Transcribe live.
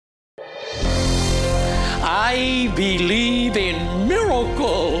I believe in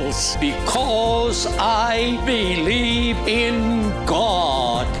miracles because I believe in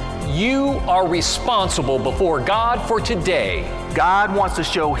God. You are responsible before God for today. God wants to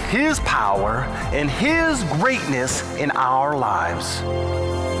show His power and His greatness in our lives.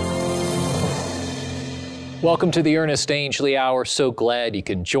 Welcome to the Ernest Angley Hour. So glad you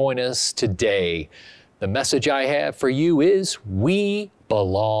can join us today. The message I have for you is we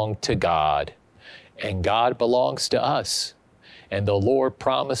belong to God, and God belongs to us. And the Lord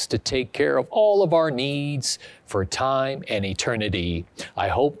promised to take care of all of our needs for time and eternity. I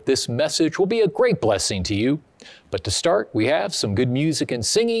hope this message will be a great blessing to you. But to start, we have some good music and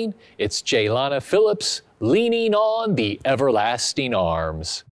singing. It's Jaylana Phillips, Leaning on the Everlasting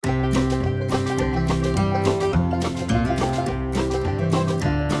Arms.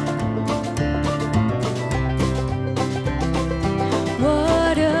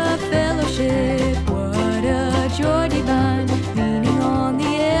 What a fellowship, what a joy divine, leaning on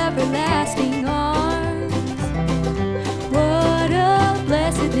the everlasting arms. What a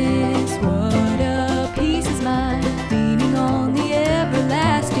blessedness, what a peace is mine, leaning on the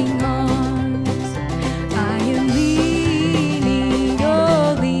everlasting arms. I am leaning,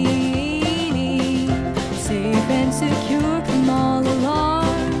 oh leaning, safe and secure from all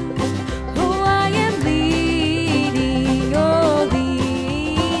alarms. Oh, I am leaning, oh leaning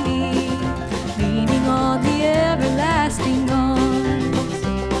on the everlasting arms.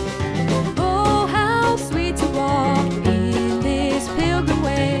 Oh, how sweet to walk in this pilgrim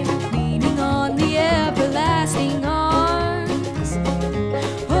way, leaning on the everlasting arms.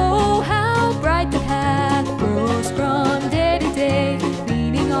 Oh, how bright the path grows from day to day,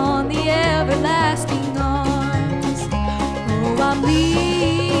 leaning on the everlasting arms. Oh, I'm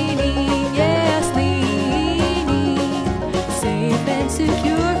leaning, yes, leaning, safe and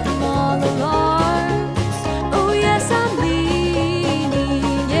secure from all alarms. Oh, yes, I'm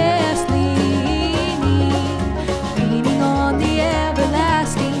leaning, yes, leaning on the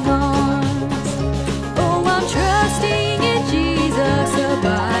everlasting arms. Oh, I'm trusting in Jesus,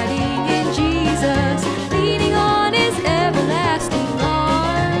 abiding in Jesus, leaning on His everlasting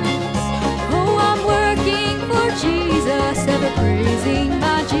arms. Oh, I'm working for Jesus, ever praising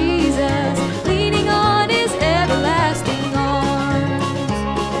my Jesus, leaning on His everlasting arms.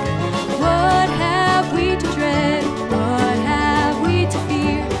 What have we to dread? What have we to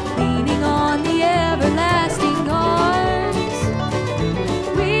fear? Leaning on the everlasting arms.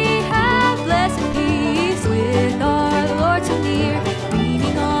 We have blessed peace with our Lord so near,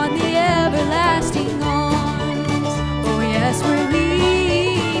 leaning on the everlasting arms. Oh, yes, we're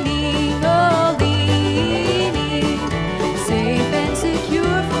leaning, oh, leaning, safe and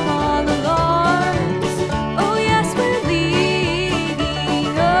secure from all alarms. Oh, yes, we're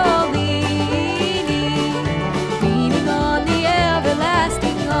leaning, oh, leaning on the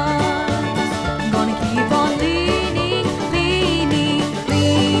everlasting arms. I'm gonna keep on leaning,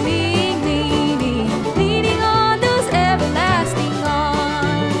 leaning on those everlasting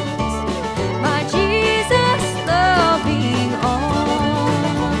arms. My Jesus loving arms.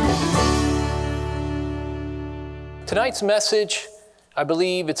 Tonight's message, I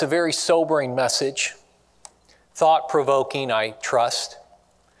believe it's a very sobering message, thought-provoking, I trust.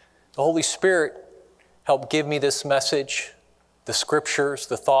 The Holy Spirit helped give me this message, the scriptures,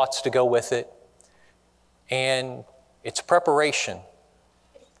 the thoughts to go with it, and it's preparation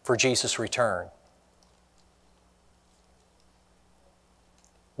for Jesus' return.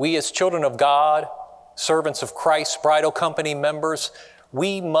 We as children of God, servants of Christ, bridal company members,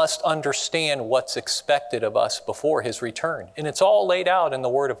 we must understand what's expected of us before His return. And it's all laid out in the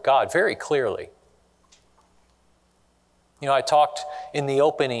Word of God very clearly. You know, I talked in the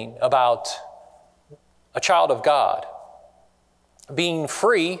opening about a child of God being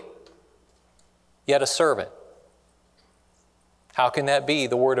free, yet a servant. How can that be?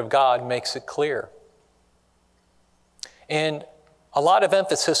 The Word of God makes it clear. And a lot of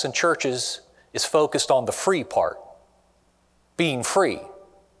emphasis in churches is focused on the free part, being free.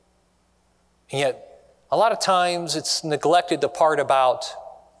 And yet, a lot of times it's neglected the part about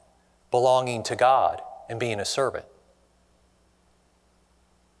belonging to God and being a servant.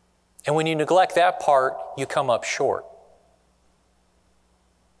 And when you neglect that part, you come up short.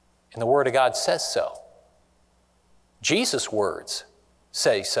 And the Word of God says so. Jesus' words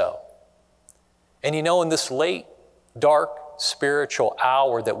say so. And you know, in this late, dark, spiritual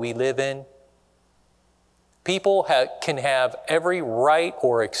hour that we live in, people can have every right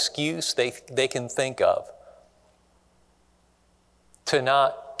or excuse they can think of to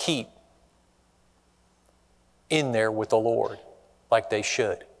not keep in there with the Lord like they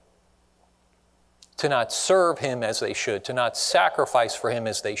should. to not serve Him as they should, to not sacrifice for Him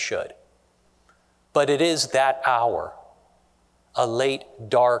as they should. But it is that hour, a late,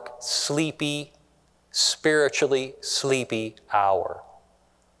 dark, sleepy, spiritually sleepy hour.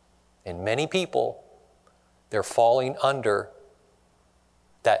 And many people, they're falling under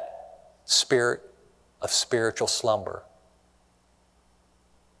that spirit of spiritual slumber,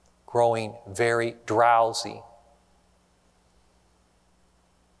 growing very drowsy.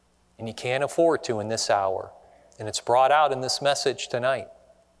 And you can't afford to in this hour. And it's brought out in this message tonight.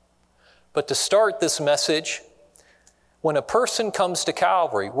 But to start this message, when a person comes to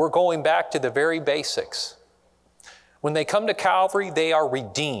Calvary, we're going back to the very basics. When they come to Calvary, they are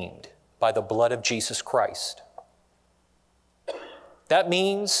redeemed by the blood of Jesus Christ. That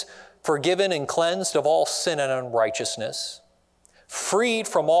means forgiven and cleansed of all sin and unrighteousness, freed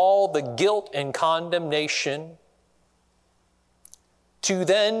from all the guilt and condemnation, to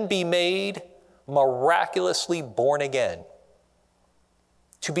then be made miraculously born again,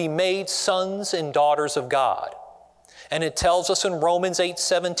 to be made sons and daughters of God. And it tells us in Romans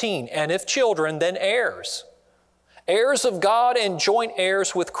 8:17, and if children, then heirs, heirs of God and joint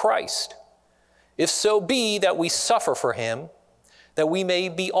heirs with Christ, if so be that we suffer for Him, that we may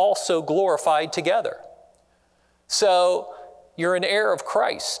be also glorified together. So you're an heir of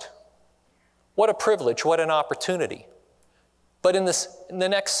Christ. What a privilege, what an opportunity. But in the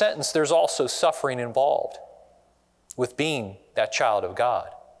next sentence, there's also suffering involved with being that child of God.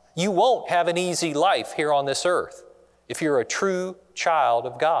 You won't have an easy life here on this earth if you're a true child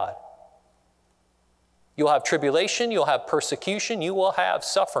of God. You'll have tribulation, you'll have persecution, you will have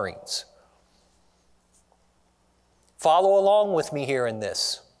sufferings. Follow along with me here in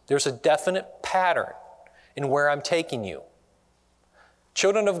this. There's a definite pattern in where I'm taking you.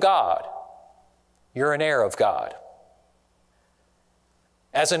 Children of God, you're an heir of God.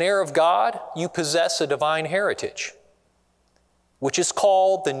 As an heir of God, you possess a divine heritage, which is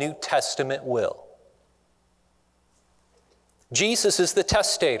called the New Testament will. Jesus is the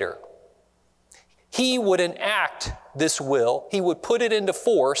testator. He would enact this will. He would put it into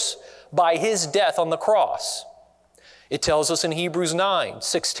force by His death on the cross. It tells us in Hebrews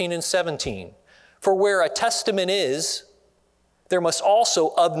 9:16 and 17, for where a testament is, there must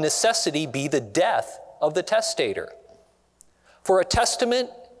also of necessity be the death of the testator. For a testament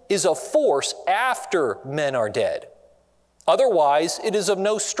is of force after men are dead. Otherwise, it is of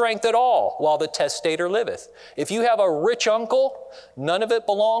no strength at all while the testator liveth. If you have a rich uncle, none of it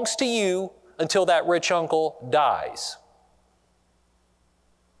belongs to you until that rich uncle dies.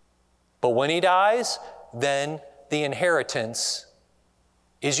 But when he dies, then the inheritance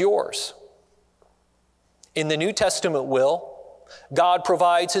is yours. In the New Testament will, God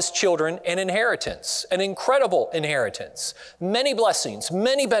provides His children an inheritance, an incredible inheritance, many blessings,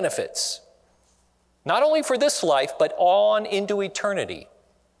 many benefits, not only for this life, but on into eternity.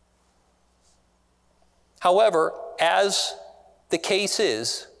 However, as the case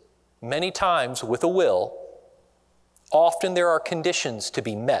is, many times with a will, often there are conditions to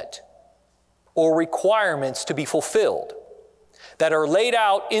be met or requirements to be fulfilled that are laid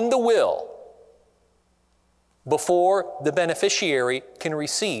out in the will before the beneficiary can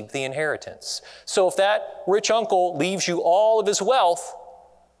receive the inheritance. So if that rich uncle leaves you all of his wealth,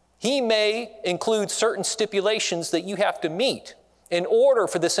 he may include certain stipulations that you have to meet in order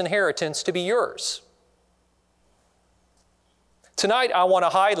for this inheritance to be yours. Tonight, I want to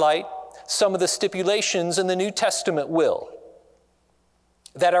highlight some of the stipulations in the New Testament will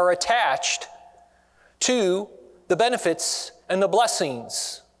that are attached to the benefits and the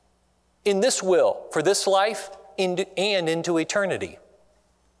blessings in this will for this life and into eternity.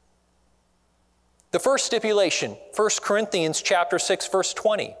 The first stipulation, 1 Corinthians chapter 6, verse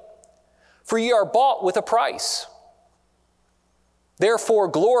 20. For ye are bought with a price. Therefore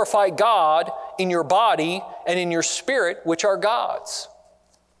glorify God in your body and in your spirit, which are God's.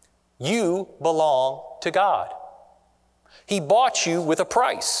 You belong to God. He bought you with a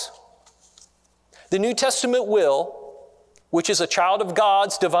price. The New Testament will, which is a child of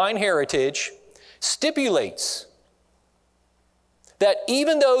God's divine heritage, stipulates that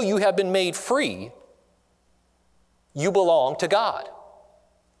even though you have been made free, you belong to God.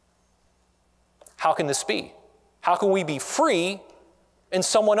 How can this be? How can we be free and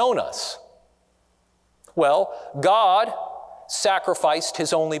someone own us? Well, God sacrificed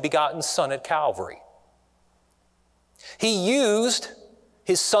His only begotten Son at Calvary. He used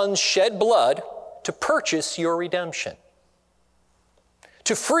His Son's shed blood to purchase your redemption,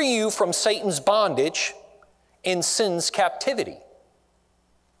 to free you from Satan's bondage and sin's captivity.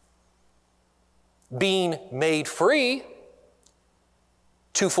 Being made free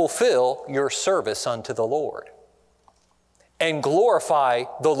to fulfill your service unto the Lord and glorify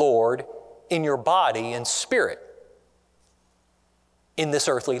the Lord in your body and spirit in this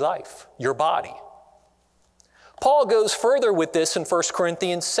earthly life, your body. Paul goes further with this in 1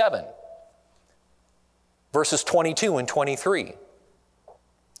 Corinthians 7, verses 22 and 23.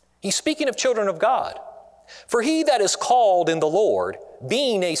 He's speaking of children of God. For he that is called in the Lord,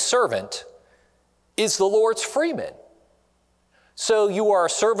 being a servant, is the Lord's freeman. So you are a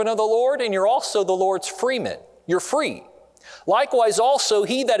servant of the Lord, and you're also the Lord's freeman. You're free. Likewise also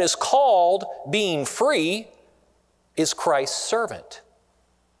he that is called, being free, is Christ's servant.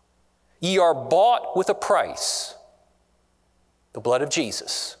 Ye are bought with a price, the blood of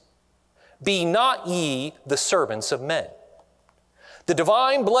Jesus. Be not ye the servants of men. The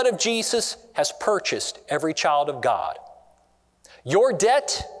divine blood of Jesus has purchased every child of God. Your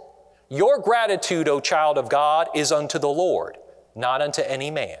debt, your gratitude, O child of God, is unto the Lord, not unto any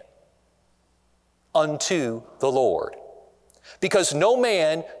man. Unto the Lord. Because no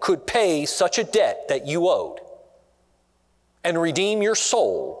man could pay such a debt that you owed and redeem your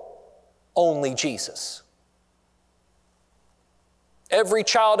soul, only Jesus. Every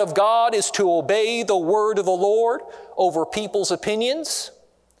child of God is to obey the word of the Lord over people's opinions,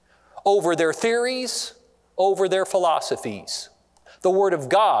 over their theories, over their philosophies. The word of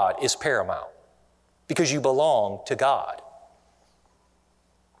God is paramount because you belong to God.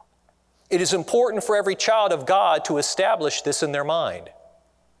 It is important for every child of God to establish this in their mind.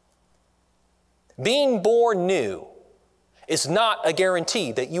 Being born new is not a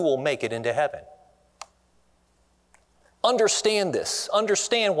guarantee that you will make it into heaven. Understand this.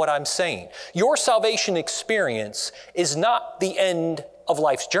 Understand what I'm saying. Your salvation experience is not the end of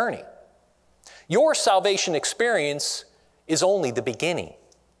life's journey. Your salvation experience is only the beginning.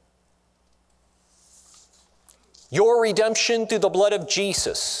 Your redemption through the blood of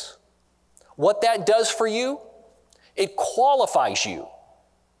Jesus, what that does for you, it qualifies you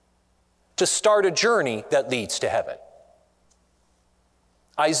to start a journey that leads to heaven.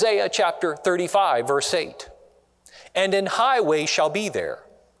 Isaiah chapter 35, verse 8. And an highway shall be there,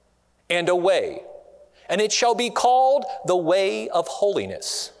 and a way, and it shall be called the way of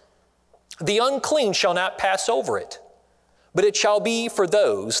holiness. The unclean shall not pass over it, but it shall be for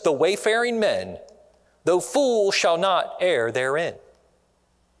those, the wayfaring men, though fools shall not err therein.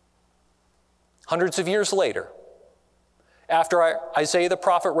 Hundreds of years later, after Isaiah the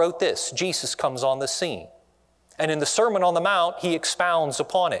prophet wrote this, Jesus comes on the scene. And in the Sermon on the Mount, he expounds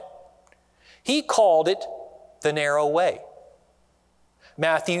upon it. He called it the narrow way.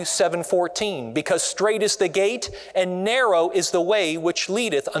 Matthew 7:14, because strait is the gate and narrow is the way which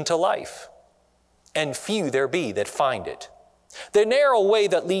leadeth unto life, and few there be that find it. The narrow way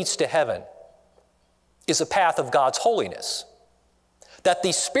that leads to heaven is a path of God's holiness that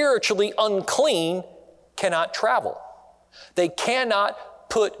the spiritually unclean cannot travel. They cannot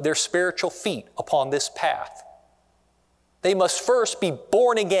put their spiritual feet upon this path. They must first be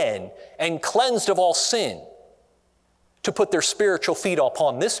born again and cleansed of all sin to put their spiritual feet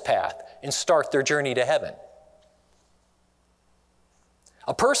upon this path and start their journey to heaven.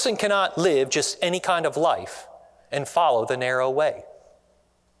 A person cannot live just any kind of life and follow the narrow way.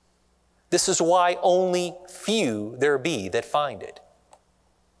 This is why only few there be that find it.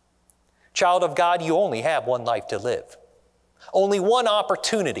 Child of God, you only have one life to live. Only one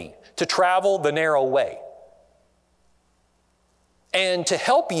opportunity to travel the narrow way. And to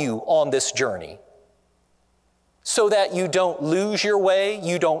help you on this journey, so that you don't lose your way,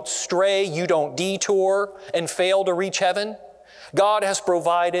 you don't stray, you don't detour and fail to reach heaven, God has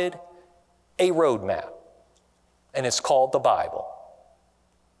provided a roadmap, and it's called the Bible.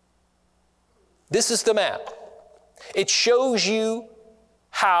 This is the map. It shows you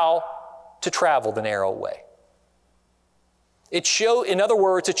how to travel the narrow way. In other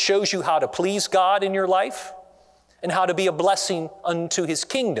words, it shows you how to please God in your life and how to be a blessing unto His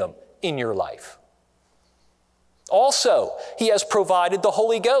kingdom in your life. Also, He has provided the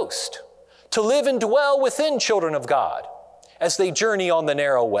Holy Ghost to live and dwell within children of God as they journey on the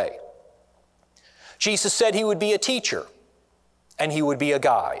narrow way. Jesus said He would be a teacher and He would be a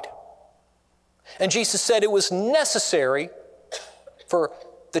guide. And Jesus said it was necessary for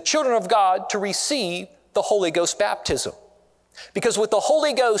the children of God to receive the Holy Ghost baptism. Because with the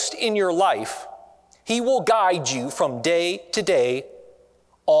Holy Ghost in your life, He will guide you from day to day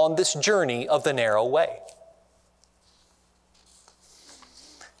on this journey of the narrow way.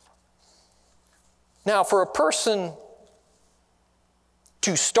 Now, for a person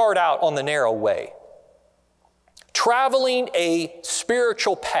to start out on the narrow way, traveling a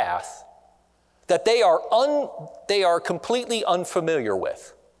spiritual path that they are completely unfamiliar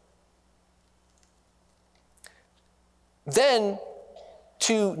with. Then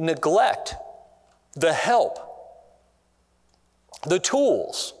to neglect the help, the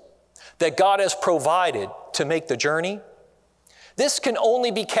tools that God has provided to make the journey, this can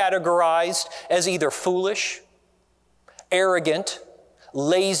only be categorized as either foolish, arrogant,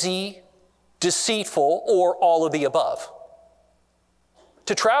 lazy, deceitful, or all of the above.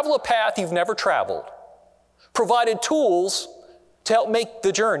 To travel a path you've never traveled, provided tools to help make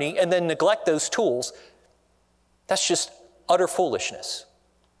the journey, and then neglect those tools, that's just utter foolishness.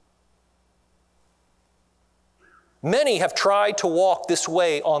 Many have tried to walk this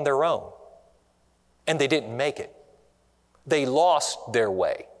way on their own, and they didn't make it. They lost their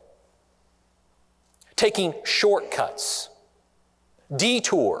way. Taking shortcuts,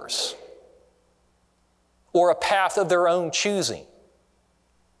 detours, or a path of their own choosing.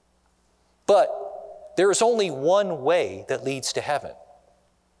 But there is only one way that leads to heaven.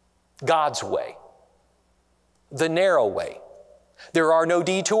 God's way. The narrow way. There are no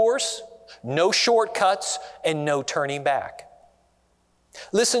detours, no shortcuts, and no turning back.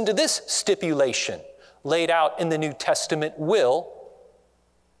 Listen to this stipulation laid out in the New Testament will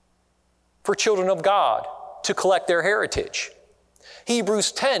for children of God to collect their heritage.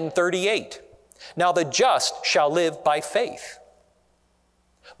 Hebrews 10:38. Now the just shall live by faith.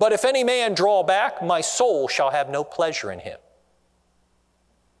 But if any man draw back, my soul shall have no pleasure in him.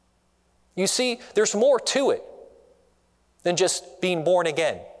 You see, there's more to it than just being born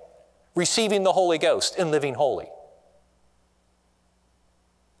again, receiving the Holy Ghost, and living holy.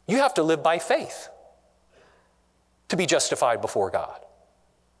 You have to live by faith to be justified before God.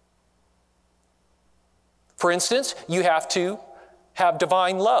 For instance, you have to have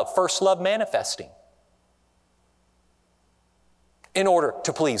divine love, first love manifesting, in order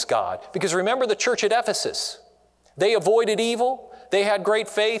to please God. Because remember the church at Ephesus. They avoided evil. They had great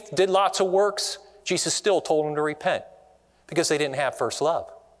faith, did lots of works. Jesus still told them to repent because they didn't have first love.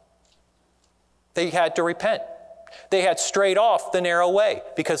 They had to repent. They had strayed off the narrow way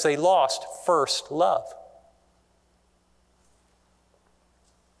because they lost first love.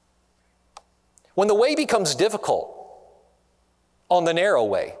 When the way becomes difficult on the narrow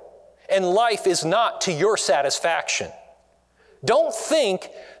way and life is not to your satisfaction, don't think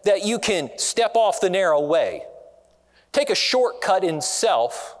that you can step off the narrow way, take a shortcut in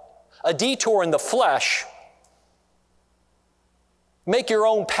self, a detour in the flesh, make your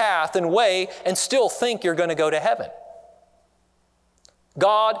own path and way, and still think you're going to go to heaven.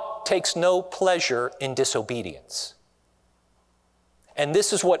 God takes no pleasure in disobedience. And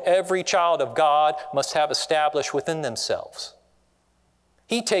this is what every child of God must have established within themselves.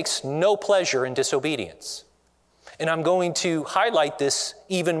 He takes no pleasure in disobedience. And I'm going to highlight this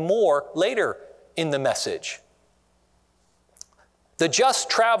even more later in the message. The just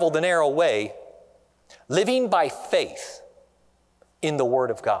travel the narrow way, living by faith in the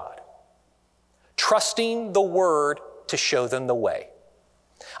Word of God, trusting the Word to show them the way.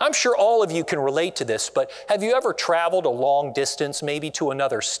 I'm sure all of you can relate to this, but have you ever traveled a long distance, maybe to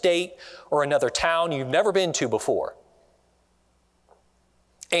another state or another town you've never been to before?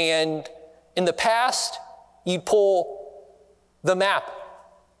 And in the past, you'd pull the map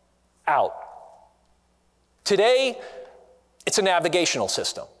out. Today, it's a navigational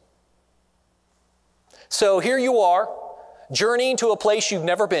system. So here you are, journeying to a place you've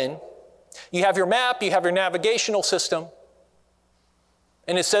never been. You have your map, you have your navigational system,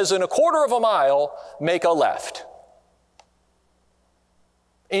 and it says in 1/4 mile, make a left.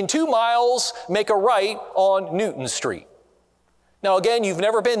 In 2 miles, make a right on Newton Street. Now again, you've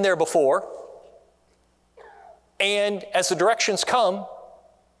never been there before, and as the directions come,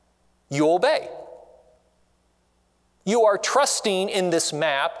 you obey. You are trusting in this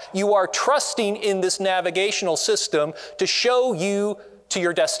map, you are trusting in this navigational system to show you to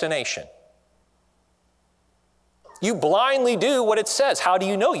your destination. You blindly do what it says. How do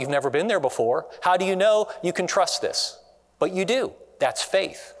you know? You've never been there before. How do you know you can trust this? But you do. That's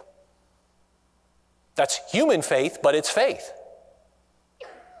faith. That's human faith, but it's faith.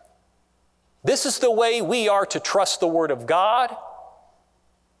 This is the way we are to trust the Word of God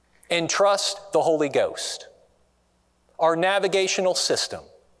and trust the Holy Ghost, our navigational system,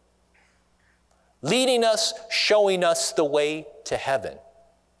 leading us, showing us the way to heaven,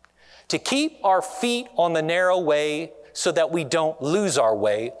 to keep our feet on the narrow way so that we don't lose our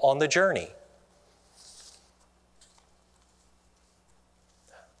way on the journey.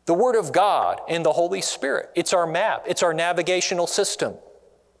 The Word of God and the Holy Spirit, it's our map, it's our navigational system.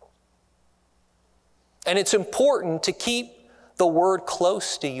 And it's important to keep the Word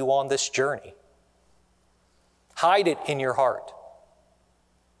close to you on this journey. Hide it in your heart.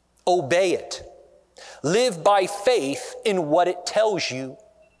 Obey it. Live by faith in what it tells you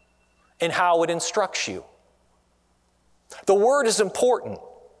and how it instructs you. The Word is important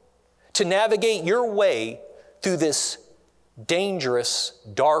to navigate your way through this dangerous,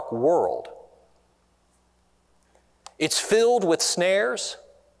 dark world. It's filled with snares,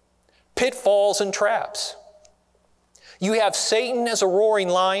 pitfalls, and traps. You have Satan as a roaring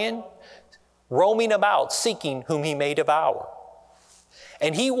lion, roaming about, seeking whom he may devour.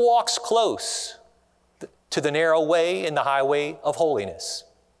 And he walks close to the narrow way and the highway of holiness.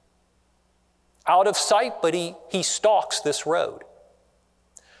 Out of sight, but he stalks this road.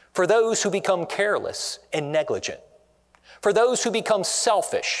 For those who become careless and negligent, for those who become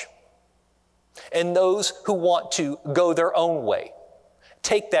selfish, and those who want to go their own way,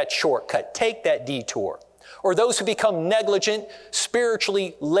 take that shortcut, take that detour, or those who become negligent,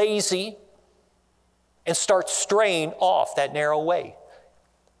 spiritually lazy, and start straying off that narrow way.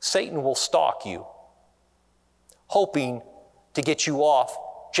 Satan will stalk you, hoping to get you off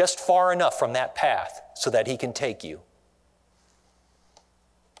just far enough from that path so that he can take you.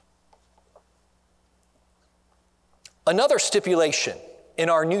 Another stipulation in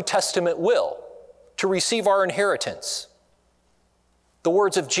our New Testament will to receive our inheritance, the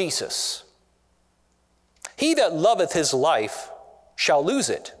words of Jesus. He that loveth his life shall lose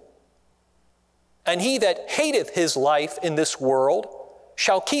it, and he that hateth his life in this world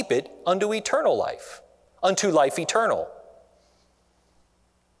shall keep it unto eternal life, unto life eternal.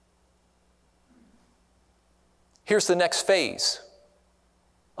 Here's the next phase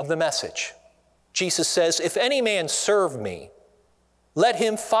of the message. Jesus says, if any man serve me, let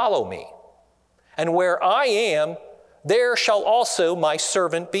him follow me. And where I am, there shall also my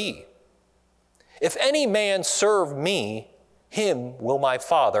servant be. If any man serve me, him will my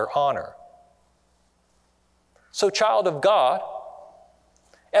Father honor. So, child of God,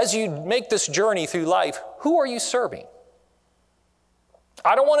 as you make this journey through life, who are you serving?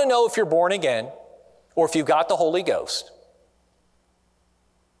 I don't want to know if you're born again or if you've got the Holy Ghost.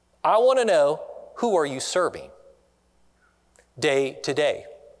 I want to know, who are you serving day to day?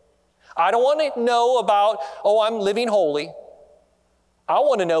 I don't want to know about, I'm living holy. I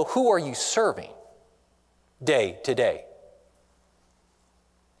want to know, who are you serving day to day?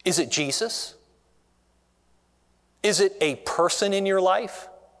 Is it Jesus? Is it a person in your life?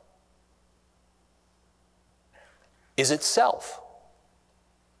 Is it self?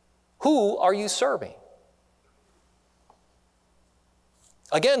 Who are you serving?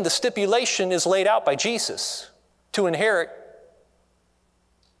 Again, the stipulation is laid out by Jesus to inherit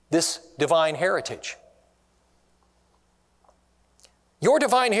this divine heritage. Your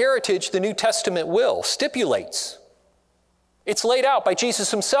divine heritage, the New Testament will, stipulates. It's laid out by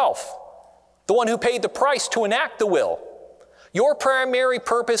Jesus himself, the one who paid the price to enact the will. Your primary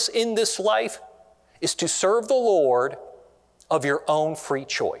purpose in this life is to serve the Lord of your own free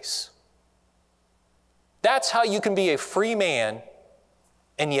choice. That's how you can be a free man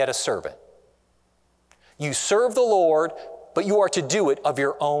and yet a servant. You serve the Lord, but you are to do it of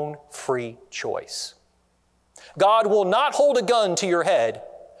your own free choice. God will not hold a gun to your head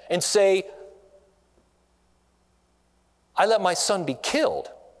and say, I let my son be killed.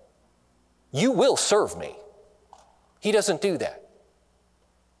 You will serve me. He doesn't do that.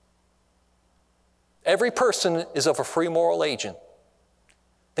 Every person is of a free moral agent.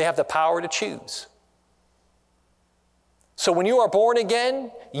 They have the power to choose. So when you are born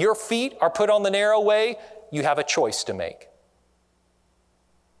again, your feet are put on the narrow way, you have a choice to make.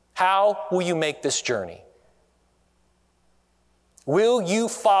 How will you make this journey? Will you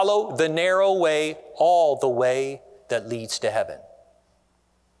follow the narrow way all the way that leads to heaven?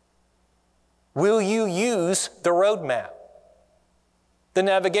 Will you use the roadmap, the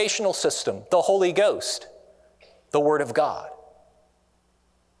navigational system, the Holy Ghost, the Word of God?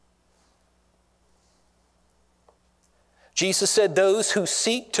 Jesus said, those who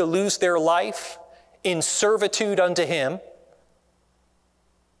seek to lose their life in servitude unto Him,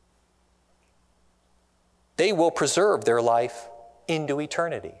 they will preserve their life into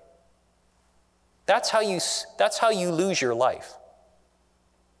eternity. That's how you lose your life.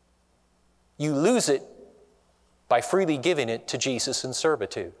 You lose it by freely giving it to Jesus in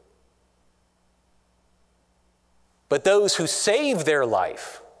servitude. But those who save their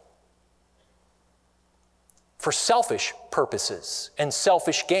life for selfish purposes and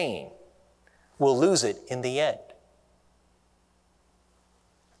selfish gain will lose it in the end.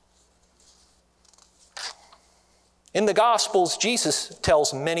 In the Gospels, Jesus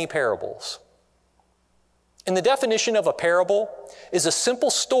tells many parables. And the definition of a parable is a simple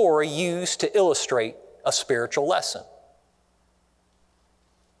story used to illustrate a spiritual lesson.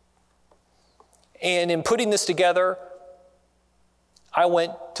 And in putting this together, I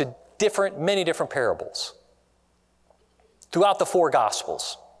went to many different parables throughout the 4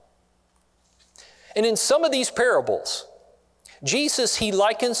 Gospels. And in some of these parables, Jesus, he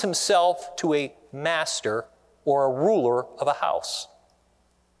likens himself to a master or a ruler of a house.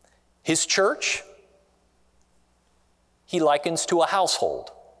 His church, he likens to a household.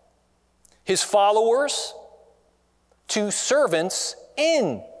 His followers, to servants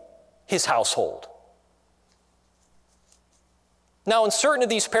in his household. Now, in certain of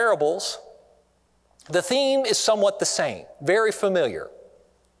these parables, the theme is somewhat the same, very familiar.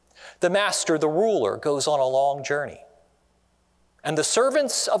 The master, the ruler, goes on a long journey. And the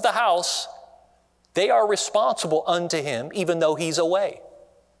servants of the house, they are responsible unto him even though he's away.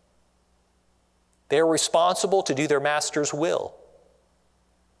 They are responsible to do their master's will,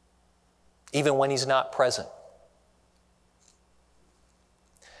 even when he's not present.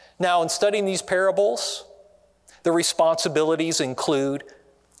 Now, in studying these parables, the responsibilities include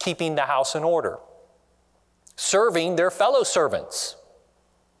keeping the house in order, serving their fellow servants,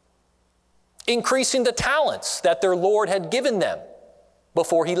 increasing the talents that their Lord had given them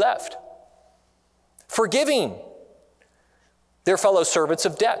before he left, forgiving their fellow servants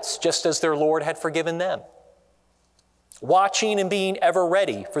of debts, just as their Lord had forgiven them, watching and being ever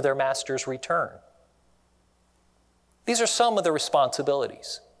ready for their master's return. These are some of the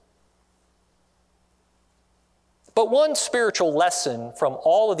responsibilities. But one spiritual lesson from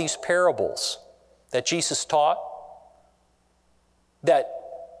all of these parables that Jesus taught, that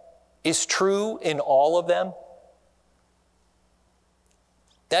is true in all of them,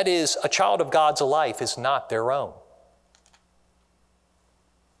 that is, a child of God's life is not their own.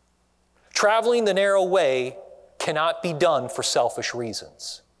 Traveling the narrow way cannot be done for selfish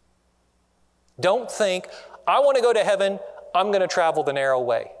reasons. Don't think, I want to go to heaven, I'm going to travel the narrow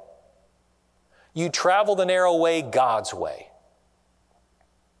way. You travel the narrow way God's way.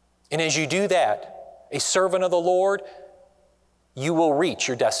 And as you do that, a servant of the Lord, you will reach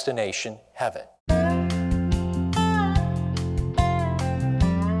your destination, heaven.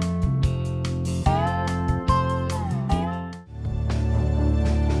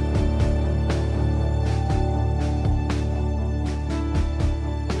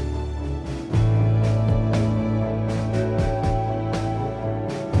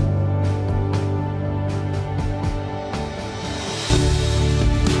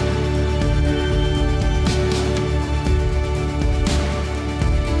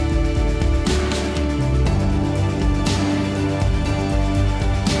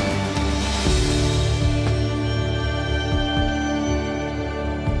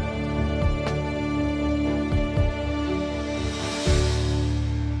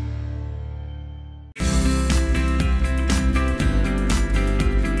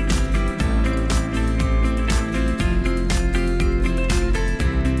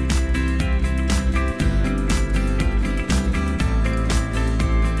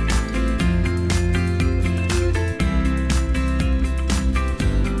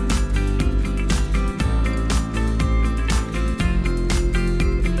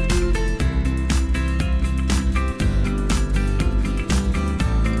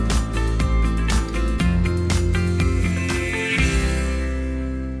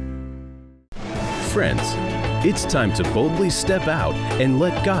 Friends, it's time to boldly step out and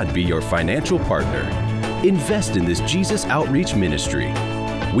let God be your financial partner. Invest in this Jesus Outreach Ministry.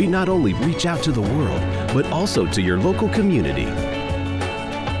 We not only reach out to the world, but also to your local community.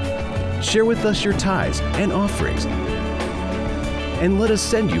 Share with us your tithes and offerings, and let us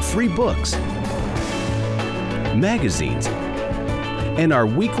send you free books, magazines, and our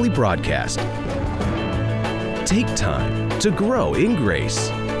weekly broadcast. Take time to grow in grace,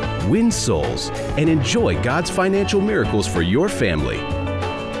 win souls, and enjoy God's financial miracles for your family.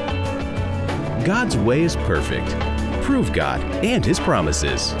 God's way is perfect. Prove God and His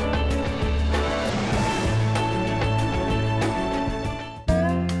promises.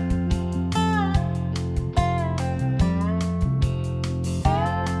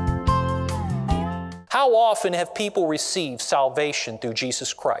 How often have people received salvation through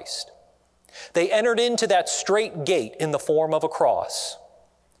Jesus Christ? They entered into that straight gate in the form of a cross.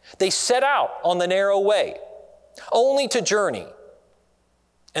 They set out on the narrow way, only to journey.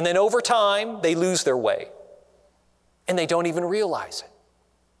 And then over time, they lose their way. And they don't even realize it.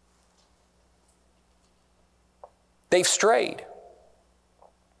 They've strayed.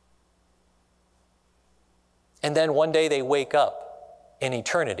 And then one day they wake up in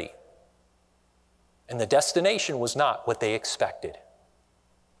eternity. And the destination was not what they expected.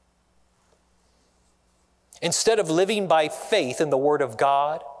 Instead of living by faith in the Word of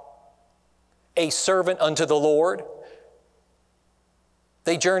God, a servant unto the Lord,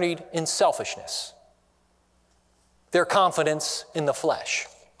 they journeyed in selfishness, their confidence in the flesh.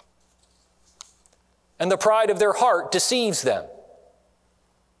 And the pride of their heart deceives them.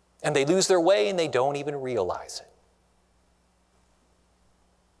 And they lose their way and they don't even realize it.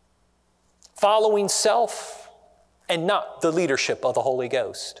 Following self and not the leadership of the Holy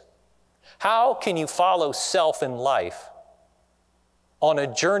Ghost. How can you follow self in life on a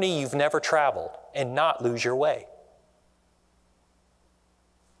journey you've never traveled and not lose your way?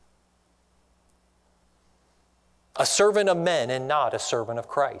 A servant of men and not a servant of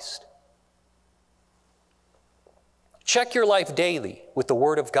Christ. Check your life daily with the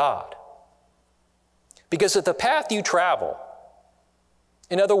Word of God. Because if the path you travel,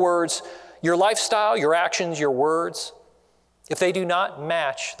 in other words, your lifestyle, your actions, your words, if they do not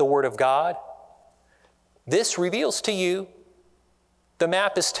match the Word of God, this reveals to you, the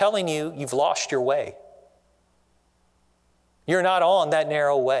map is telling you you've lost your way. You're not on that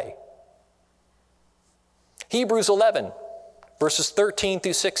narrow way. Hebrews 11, verses 13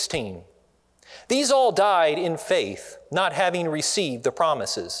 through 16. These all died in faith, not having received the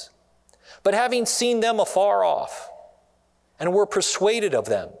promises, but having seen them afar off, and were persuaded of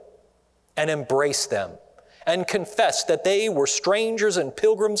them, and embraced them, and confessed that they were strangers and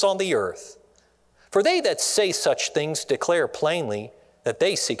pilgrims on the earth. For they that say such things declare plainly that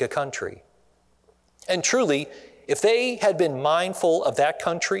they seek a country. And truly, if they had been mindful of that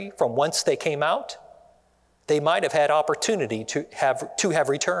country from whence they came out, they might have had opportunity to have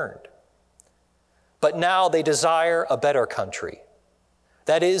returned. But now they desire a better country,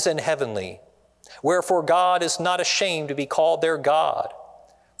 that is, an heavenly. Wherefore God is not ashamed to be called their God,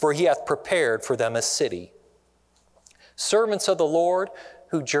 for he hath prepared for them a city. Servants of the Lord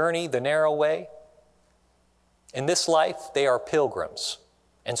who journey the narrow way, in this life they are pilgrims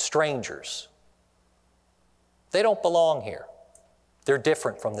and strangers. They don't belong here. They're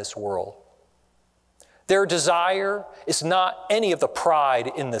different from this world. Their desire is not any of the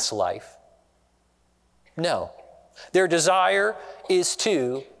pride in this life. No. Their desire is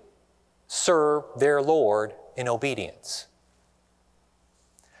to serve their Lord in obedience.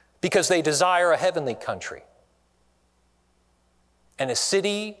 Because they desire a heavenly country and a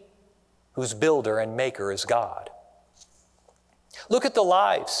city whose builder and maker is God. Look at the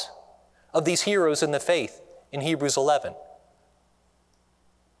lives of these heroes in the faith in Hebrews 11.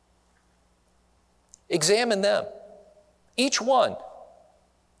 Examine them. Each one.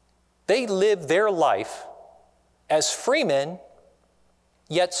 They live their life as freemen,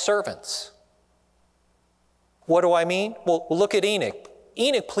 yet servants. What do I mean? Well, look at Enoch.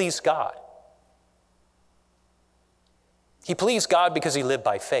 Enoch pleased God. He pleased God because he lived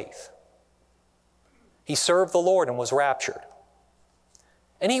by faith. He served the Lord and was raptured.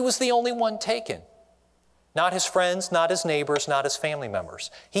 And he was the only one taken. Not his friends, not his neighbors, not his family members.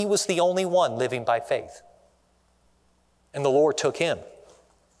 He was the only one living by faith. And the Lord took him.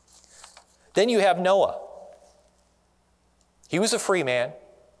 Then you have Noah. He was a free man.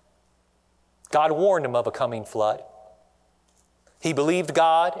 God warned him of a coming flood. He believed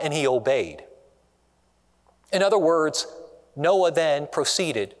God and he obeyed. In other words, Noah then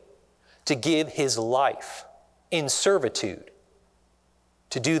proceeded to give his life in servitude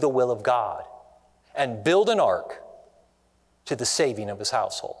to do the will of God and build an ark to the saving of his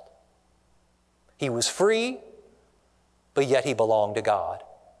household. He was free, but yet he belonged to God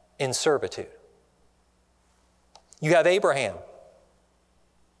in servitude. You have Abraham.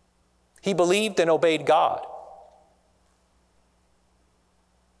 He believed and obeyed God.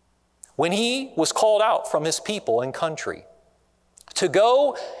 When he was called out from his people and country to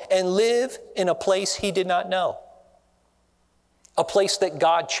go and live in a place he did not know, a place that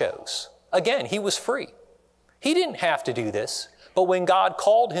God chose. Again, he was free. He didn't have to do this, but when God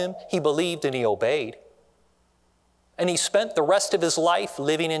called him, he believed and he obeyed. And he spent the rest of his life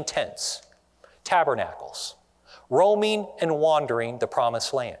living in tents, tabernacles, roaming and wandering the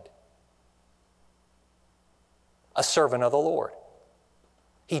promised land. A servant of the Lord.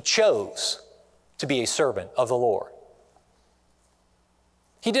 He chose to be a servant of the Lord.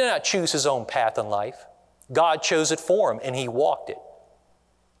 He did not choose his own path in life. God chose it for him and he walked it.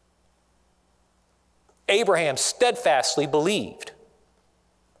 Abraham steadfastly believed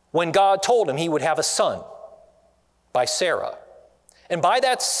when God told him he would have a son by Sarah. And by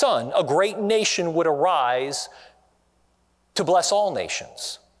that son, a great nation would arise to bless all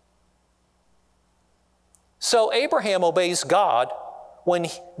nations. So Abraham obeys God when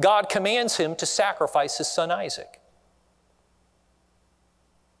God commands him to sacrifice his son Isaac.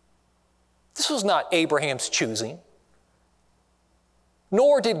 This was not Abraham's choosing,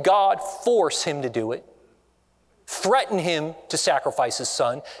 nor did God force him to do it, threaten him to sacrifice his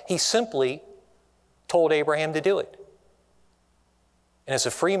son. He simply told Abraham to do it. And as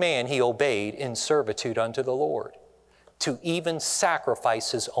a free man, he obeyed in servitude unto the Lord, to even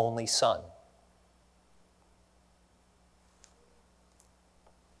sacrifice his only son.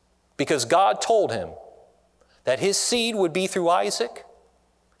 Because God told him that his seed would be through Isaac,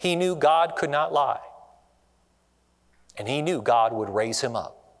 he knew God could not lie. And he knew God would raise him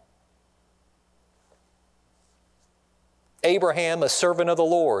up. Abraham, a servant of the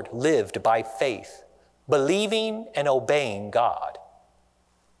Lord, lived by faith, believing and obeying God.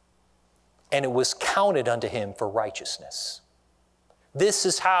 And it was counted unto him for righteousness. This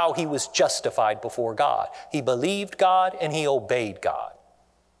is how he was justified before God. He believed God and he obeyed God.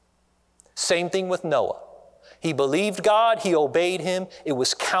 Same thing with Noah. He believed God, he obeyed him, it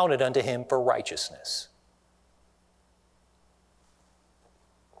was counted unto him for righteousness.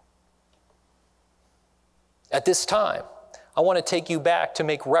 At this time, I want to take you back to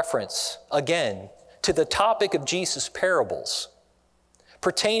make reference again to the topic of Jesus' parables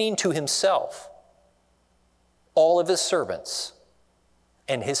pertaining to himself, all of his servants,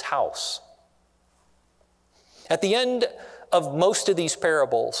 and his house. At the end of most of these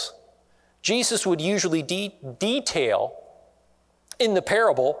parables, Jesus would usually detail in the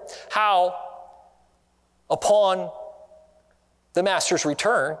parable how, upon the master's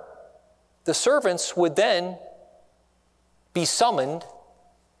return, the servants would then be summoned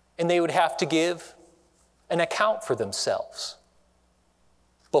and they would have to give an account for themselves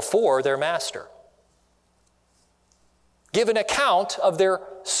before their master. Give an account of their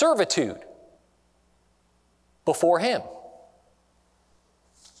servitude before him.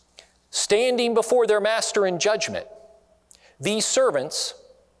 Standing before their master in judgment, these servants,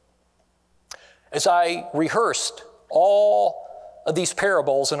 as I rehearsed all of these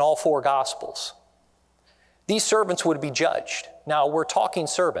parables in all four Gospels, these servants would be judged. Now, we're talking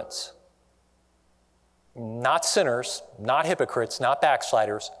servants, not sinners, not hypocrites, not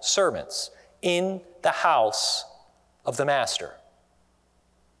backsliders, servants in the house of the master.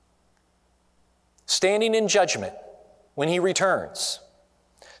 Standing in judgment when he returns.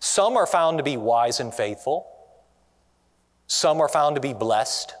 Some are found to be wise and faithful. Some are found to be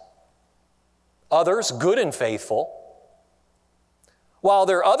blessed. Others, good and faithful. While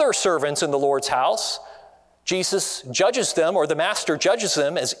there are other servants in the Lord's house, Jesus judges them, or the master judges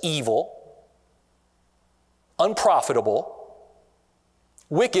them as evil, unprofitable,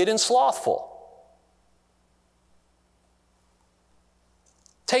 wicked, and slothful.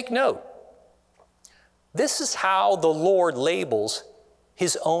 Take note. This is how the Lord labels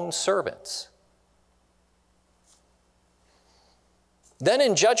his own servants. Then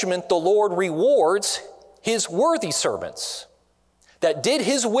in judgment, the Lord rewards his worthy servants that did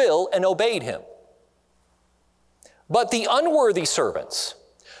his will and obeyed him. But the unworthy servants,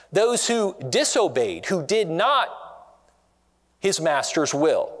 those who disobeyed, who did not his master's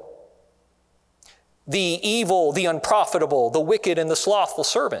will, the evil, the unprofitable, the wicked, and the slothful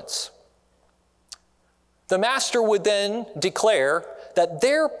servants, the master would then declare that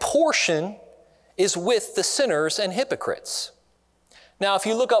their portion is with the sinners and hypocrites. Now, if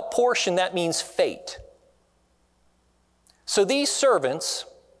you look up portion, that means fate. So these servants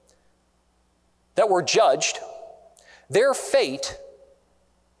that were judged, their fate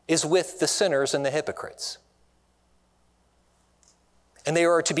is with the sinners and the hypocrites. And they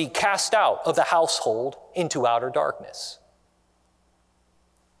are to be cast out of the household into outer darkness.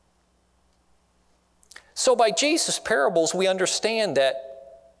 So by Jesus' parables, we understand that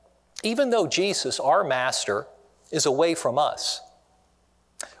even though Jesus, our master, is away from us,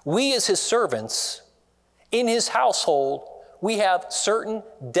 we as his servants in his household, we have certain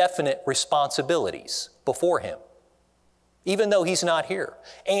definite responsibilities before him, even though he's not here.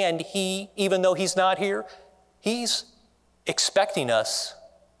 And even though he's not here, he's expecting us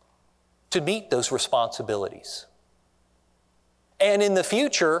to meet those responsibilities. And in the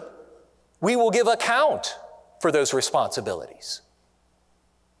future, we will give account for those responsibilities.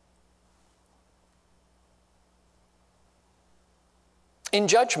 In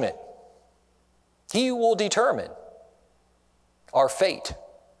judgment, he will determine our fate.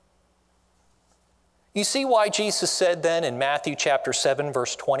 You see why Jesus said then in Matthew chapter 7,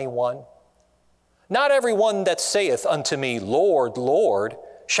 verse 21, "Not everyone that saith unto me, Lord, Lord,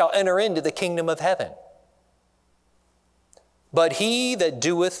 shall enter into the kingdom of heaven, but he that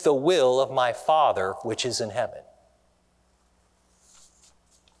doeth the will of my Father which is in heaven."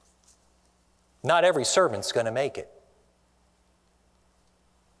 Not every servant's going to make it.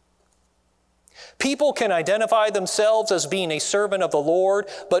 People can identify themselves as being a servant of the Lord,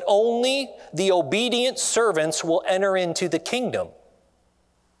 but only the obedient servants will enter into the kingdom.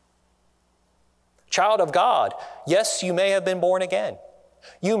 Child of God, yes, you may have been born again.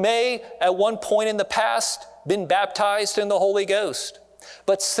 You may, at one point in the past, been baptized in the Holy Ghost.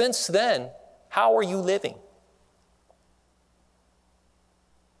 But since then, how are you living?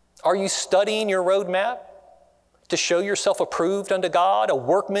 Are you studying your roadmap to show yourself approved unto God, a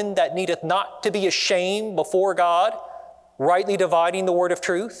workman that needeth not to be ashamed before God, rightly dividing the word of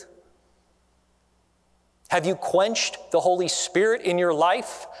truth? Have you quenched the Holy Spirit in your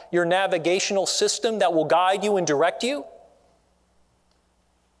life, your navigational system that will guide you and direct you?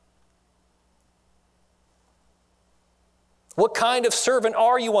 What kind of servant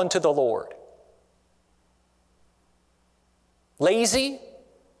are you unto the Lord? Lazy,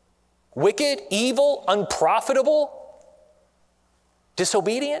 wicked, evil, unprofitable,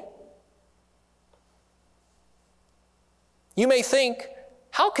 disobedient? You may think,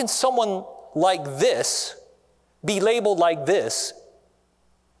 how can someone like this be labeled like this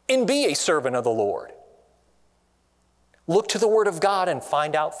and be a servant of the Lord? Look to the Word of God and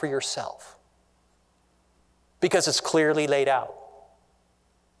find out for yourself, because it's clearly laid out.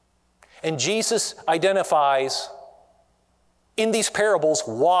 And Jesus identifies in these parables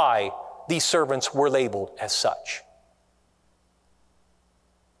why these servants were labeled as such.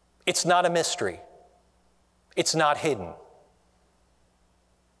 It's not a mystery. It's not hidden.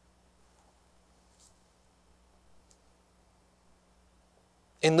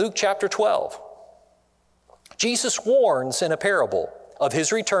 In Luke chapter 12, Jesus warns in a parable of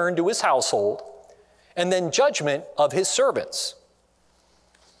his return to his household and then judgment of his servants.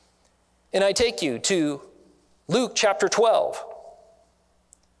 And I take you to Luke chapter 12,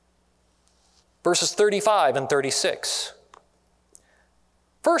 verses 35 and 36.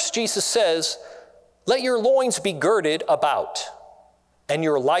 First, Jesus says, "Let your loins be girded about, and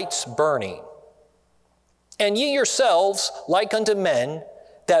your lights burning. And ye yourselves like unto men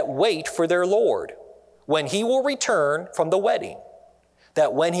that wait for their Lord, when he will return from the wedding,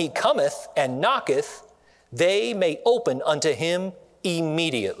 that when he cometh and knocketh, they may open unto him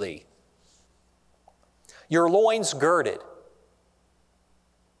immediately." Your loins girded,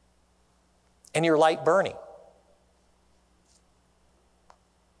 and your light burning.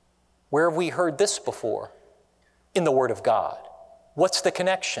 Where have we heard this before? In the Word of God. What's the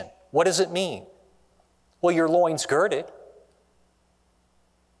connection? What does it mean? Well, your loins girded.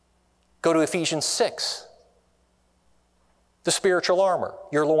 Go to Ephesians 6. The spiritual armor,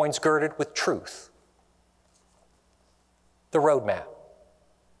 your loins girded with truth. The roadmap.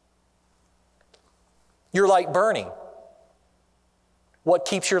 Your light burning. What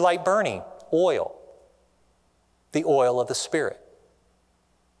keeps your light burning? Oil. The oil of the Spirit.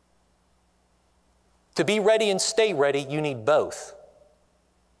 To be ready and stay ready, you need both.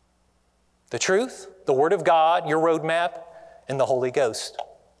 The truth, the Word of God, your roadmap, and the Holy Ghost,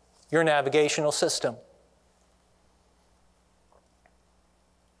 your navigational system.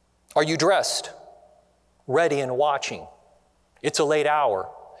 Are you dressed, ready and watching? It's a late hour.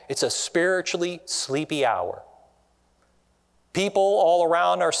 It's a spiritually sleepy hour. People all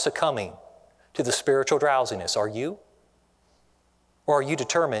around are succumbing to the spiritual drowsiness. Are you? Or are you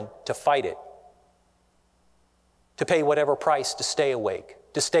determined to fight it? To pay whatever price to stay awake,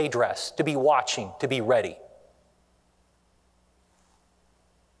 to stay dressed, to be watching, to be ready?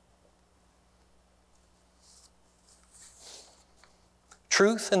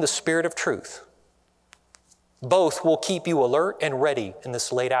 Truth and the Spirit of truth. Both will keep you alert and ready in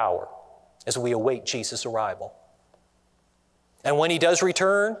this late hour as we await Jesus' arrival. And when he does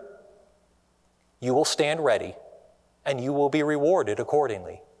return, you will stand ready and you will be rewarded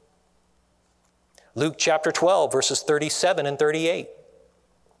accordingly. Luke chapter 12, verses 37 and 38.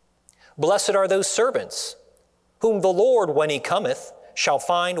 "Blessed are those servants whom the Lord, when he cometh, shall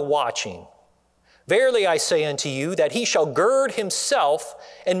find watching. Verily I say unto you, that he shall gird himself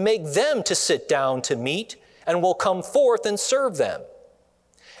and make them to sit down to meat, and will come forth and serve them.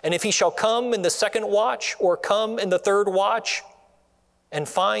 And if he shall come in the second watch, or come in the third watch, and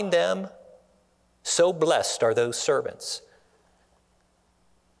find them, so blessed are those servants."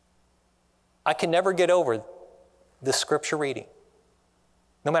 I can never get over this scripture reading,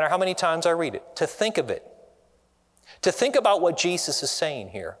 no matter how many times I read it, to think of it, to think about what Jesus is saying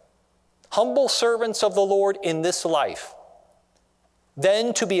here. Humble servants of the Lord in this life,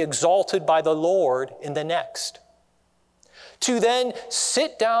 then to be exalted by the Lord in the next. To then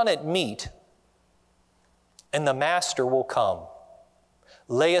sit down at meat, and the master will come,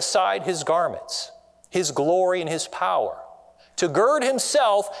 lay aside his garments, his glory and his power, to gird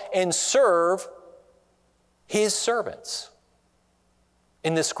himself and serve his servants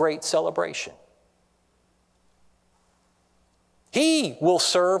in this great celebration. He will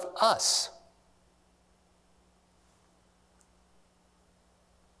serve us.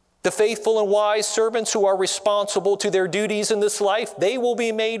 The faithful and wise servants who are responsible to their duties in this life, they will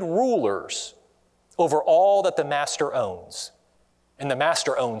be made rulers over all that the master owns. And the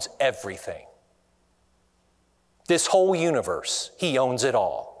master owns everything. This whole universe, he owns it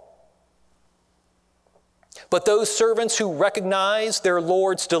all. But those servants who recognize their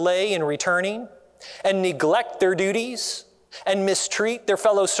Lord's delay in returning and neglect their duties and mistreat their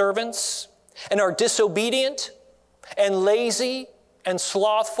fellow servants and are disobedient and lazy and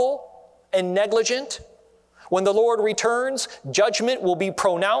slothful and negligent, when the Lord returns, judgment will be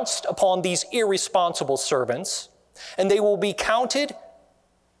pronounced upon these irresponsible servants, and they will be counted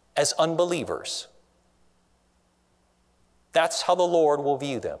as unbelievers. That's how the Lord will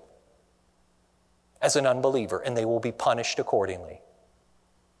view them, as an unbeliever, and they will be punished accordingly.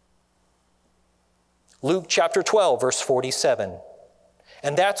 Luke chapter 12, verse 47.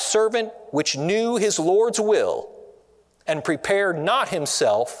 And that servant which knew his Lord's will and prepared not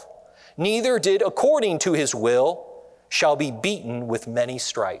himself, neither did according to his will, shall be beaten with many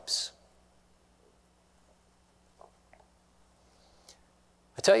stripes.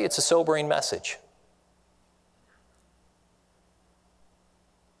 I tell you, it's a sobering message.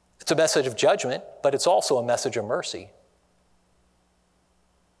 It's a message of judgment, but it's also a message of mercy.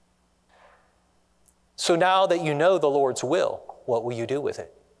 So now that you know the Lord's will, what will you do with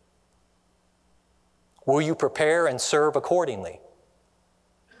it? Will you prepare and serve accordingly?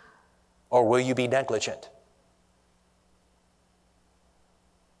 Or will you be negligent?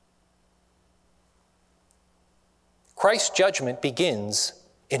 Christ's judgment begins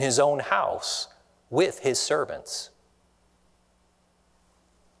in his own house with his servants.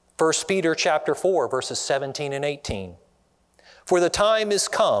 1 Peter chapter 4, verses 17 and 18. For the time is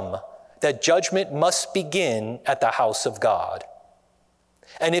come that judgment must begin at the house of God.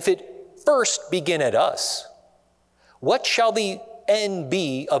 And if it first begin at us, what shall the end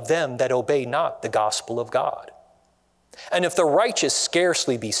be of them that obey not the gospel of God? And if the righteous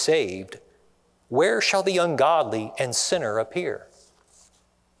scarcely be saved, where shall the ungodly and sinner appear?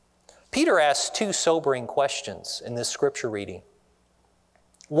 Peter asks two sobering questions in this scripture reading.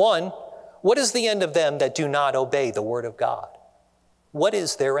 One, what is the end of them that do not obey the word of God? What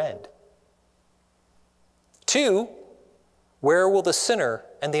is their end? Two, where will the sinner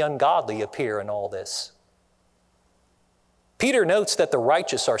and the ungodly appear in all this? Peter notes that the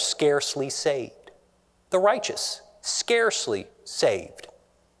righteous are scarcely saved. The righteous, scarcely saved.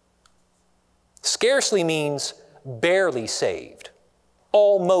 Scarcely means barely saved,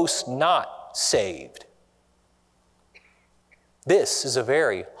 almost not saved. This is a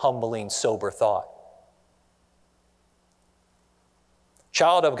very humbling, sober thought.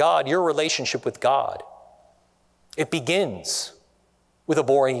 Child of God, your relationship with God, it begins with a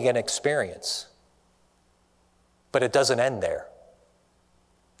born-again experience, but it doesn't end there.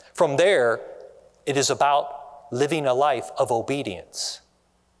 From there, it is about living a life of obedience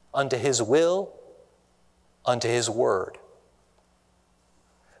unto his will, unto his word.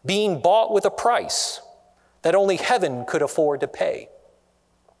 Being bought with a price that only heaven could afford to pay.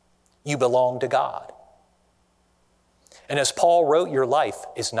 You belong to God. And as Paul wrote, your life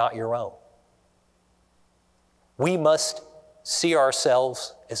is not your own. We must see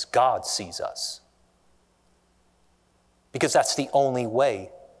ourselves as God sees us, because that's the only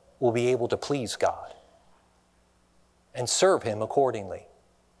way we'll be able to please God and serve him accordingly.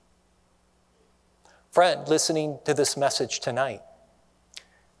 Friend, listening to this message tonight,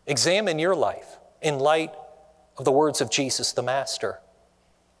 examine your life in light of the words of Jesus the Master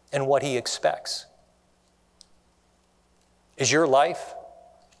and what he expects. Is your life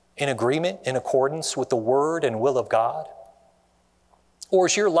in agreement, in accordance with the word and will of God? Or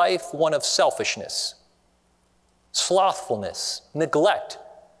is your life one of selfishness, slothfulness, neglect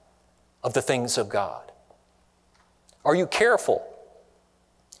of the things of God? Are you careful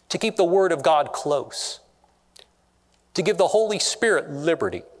to keep the word of God close, to give the Holy Spirit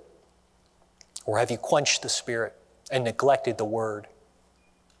liberty? Or have you quenched the Spirit and neglected the word?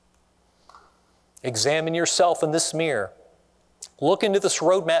 Examine yourself in this mirror. Look into this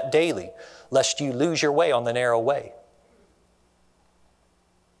roadmap daily, lest you lose your way on the narrow way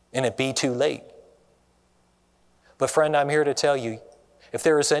and it be too late. But friend, I'm here to tell you, if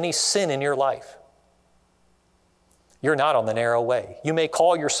there is any sin in your life, you're not on the narrow way. You may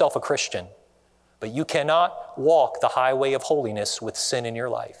call yourself a Christian, but you cannot walk the highway of holiness with sin in your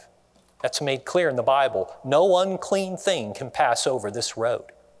life. That's made clear in the Bible. No unclean thing can pass over this road.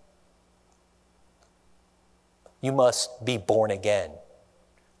 You must be born again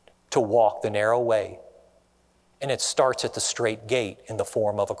to walk the narrow way. And it starts at the straight gate in the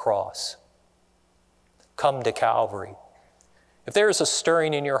form of a cross. Come to Calvary. If there is a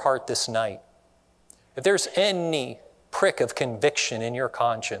stirring in your heart this night, if there's any prick of conviction in your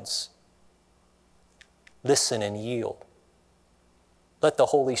conscience, listen and yield. Let the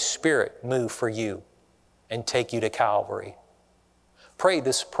Holy Spirit move for you and take you to Calvary. Pray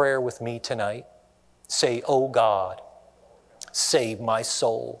this prayer with me tonight. Say, "Oh God, save my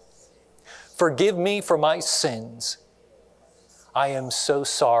soul. Forgive me for my sins. I am so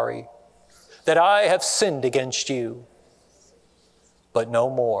sorry that I have sinned against you, but no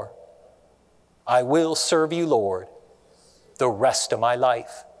more. I will serve you, Lord, the rest of my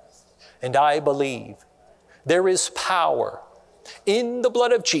life. And I believe there is power in the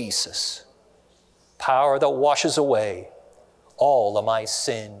blood of Jesus, power that washes away all of my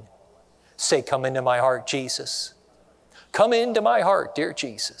sin." Say, "Come into my heart, Jesus. Come into my heart, dear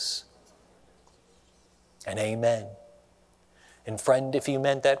Jesus." And amen. And friend, if you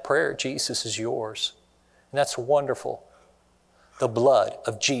meant that prayer, Jesus is yours. And that's wonderful. The blood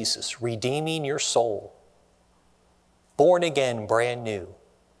of Jesus redeeming your soul. Born again, brand new.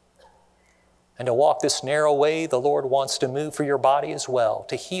 And to walk this narrow way, the Lord wants to move for your body as well,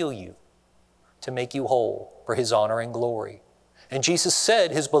 to heal you, to make you whole for His honor and glory. And Jesus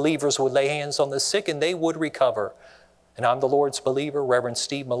said His believers would lay hands on the sick and they would recover. And I'm the Lord's believer. Reverend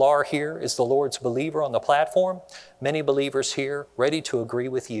Steve Millar here is the Lord's believer on the platform. Many believers here ready to agree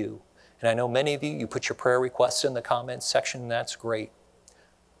with you. And I know many of you put your prayer requests in the comments section, and that's great.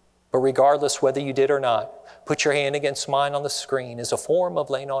 But regardless whether you did or not, put your hand against mine on the screen as a form of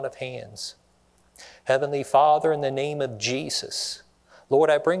laying on of hands. Heavenly Father, in the name of Jesus, Lord,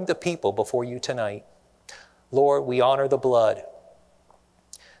 I bring the people before you tonight. Lord, we honor the blood,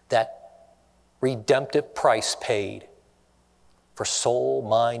 that redemptive price paid for soul,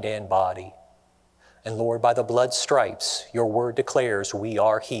 mind, and body. And Lord, by the blood stripes, your word declares we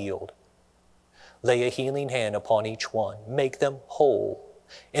are healed. Lay a healing hand upon each one. Make them whole.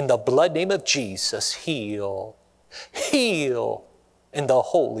 In the blood name of Jesus, heal. Heal in the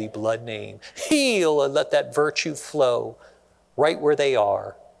holy blood name. Heal and let that virtue flow right where they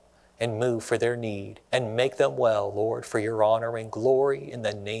are and move for their need. And make them well, Lord, for your honor and glory in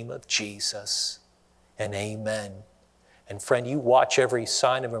the name of Jesus. And amen. And friend, you watch every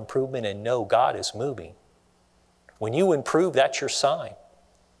sign of improvement and know God is moving. When you improve, that's your sign.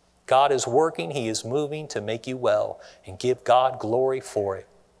 God is working, He is moving to make you well, and give God glory for it.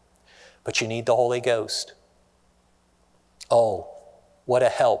 But you need the Holy Ghost. Oh, what a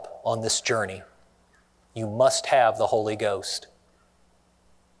help on this journey. You must have the Holy Ghost.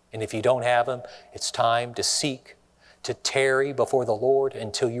 And if you don't have Him, it's time to seek, to tarry before the Lord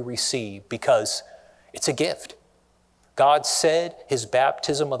until you receive, because it's a gift. God said His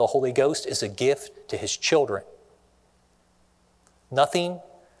baptism of the Holy Ghost is a gift to His children. Nothing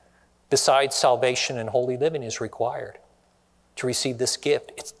besides salvation and holy living is required to receive this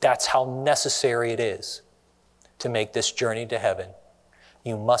gift. That's how necessary it is to make this journey to heaven.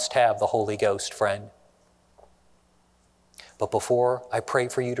 You must have the Holy Ghost, friend. But before I pray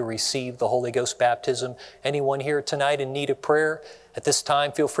for you to receive the Holy Ghost baptism, anyone here tonight in need of prayer, at this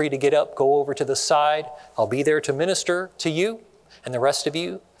time, feel free to get up, go over to the side. I'll be there to minister to you. And the rest of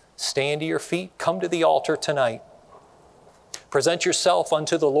you, stand to your feet, come to the altar tonight. Present yourself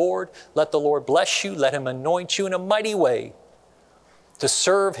unto the Lord. Let the Lord bless you. Let Him anoint you in a mighty way to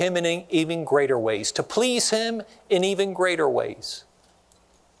serve Him in even greater ways, to please Him in even greater ways,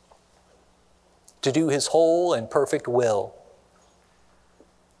 to do His whole and perfect will.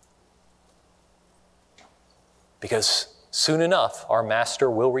 Because soon enough, our Master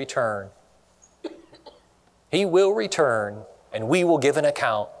will return. He will return, and we will give an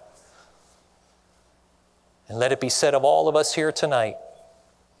account. And let it be said of all of us here tonight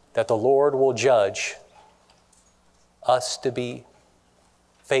that the Lord will judge us to be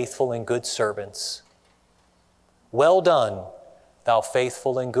faithful and good servants. Well done, thou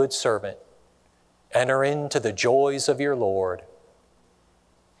faithful and good servant. Enter into the joys of your Lord.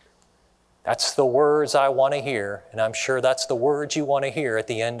 That's the words I want to hear, and I'm sure that's the words you want to hear at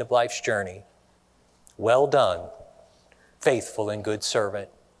the end of life's journey. Well done, faithful and good servant.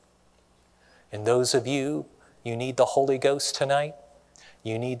 And those of you need the Holy Ghost tonight,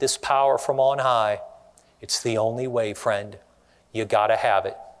 you need this power from on high. It's the only way, friend. You got to have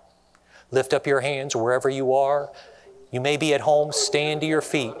it. Lift up your hands wherever you are. You may be at home, stand to your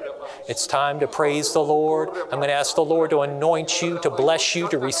feet. It's time to praise the Lord. I'm going to ask the Lord to anoint you, to bless you,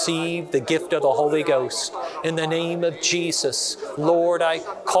 to receive the gift of the Holy Ghost. In the name of Jesus, Lord, I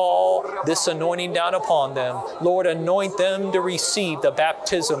call this anointing down upon them. Lord, anoint them to receive the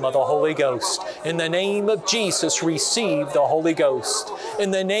baptism of the Holy Ghost. In the name of Jesus, receive the Holy Ghost.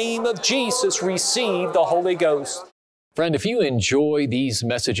 In the name of Jesus, receive the Holy Ghost. Friend, if you enjoy these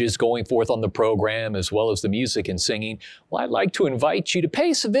messages going forth on the program, as well as the music and singing, well, I'd like to invite you to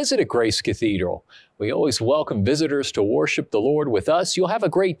pay us a visit at Grace Cathedral. We always welcome visitors to worship the Lord with us. You'll have a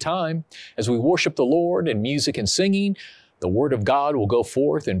great time as we worship the Lord in music and singing. The Word of God will go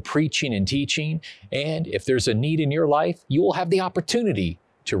forth in preaching and teaching. And if there's a need in your life, you will have the opportunity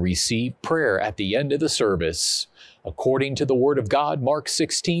to receive prayer at the end of the service. According to the Word of God, Mark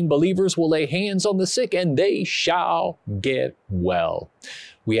 16, believers will lay hands on the sick and they shall get well.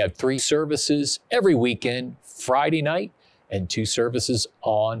 We have 3 services every weekend, Friday night, and 2 services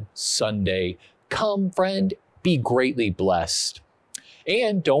on Sunday. Come, friend, be greatly blessed.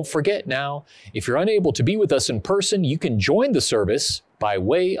 And don't forget now, if you're unable to be with us in person, you can join the service by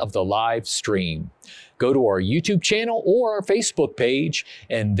way of the live stream. Go to our YouTube channel or our Facebook page,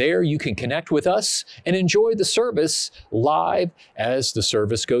 and there you can connect with us and enjoy the service live as the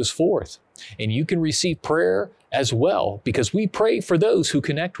service goes forth. And you can receive prayer as well, because we pray for those who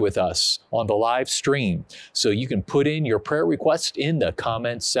connect with us on the live stream. So you can put in your prayer request in the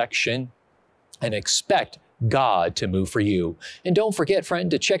comments section and expect God to move for you. And don't forget, friend,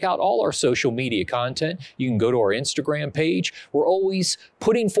 to check out all our social media content. You can go to our Instagram page. We're always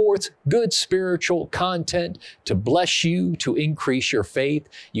putting forth good spiritual content to bless you, to increase your faith.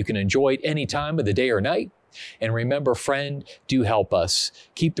 You can enjoy it any time of the day or night. And remember, friend, do help us.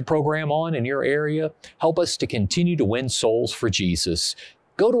 Keep the program on in your area. Help us to continue to win souls for Jesus.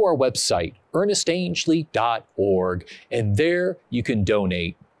 Go to our website, ErnestAngley.org, and there you can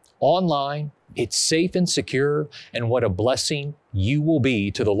donate online. It's safe and secure, and what a blessing you will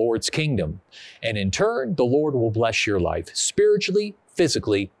be to the Lord's kingdom. And in turn, the Lord will bless your life spiritually,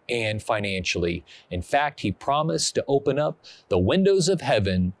 physically, and financially. In fact, He promised to open up the windows of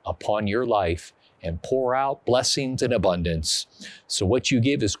heaven upon your life and pour out blessings in abundance. So what you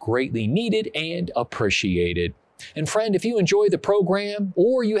give is greatly needed and appreciated. And friend, if you enjoy the program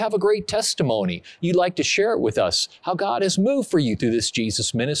or you have a great testimony, you'd like to share it with us, how God has moved for you through this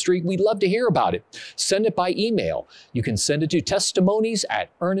Jesus ministry, we'd love to hear about it. Send it by email. You can send it to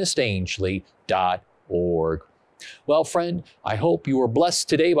testimonies@ErnestAngley.org. Well, friend, I hope you were blessed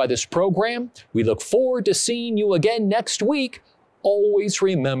today by this program. We look forward to seeing you again next week. Always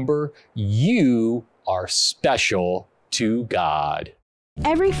remember, you are special to God.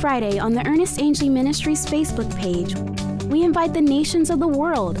 Every Friday on the Ernest Angley Ministries Facebook page, we invite the nations of the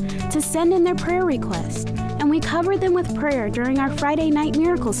world to send in their prayer requests, and we cover them with prayer during our Friday night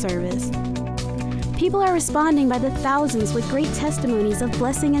miracle service. People are responding by the thousands with great testimonies of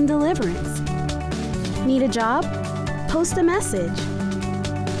blessing and deliverance. Need a job? Post a message.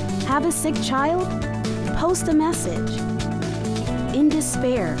 Have a sick child? Post a message. In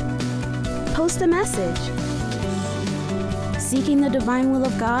despair? Post a message. Seeking the divine will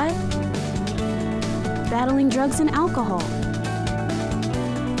of God? Battling drugs and alcohol?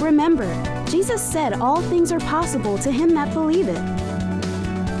 Remember, Jesus said all things are possible to him that believeth.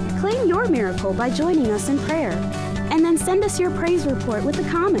 Claim your miracle by joining us in prayer, and then send us your praise report with a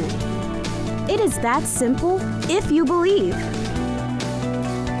comment. It is that simple if you believe.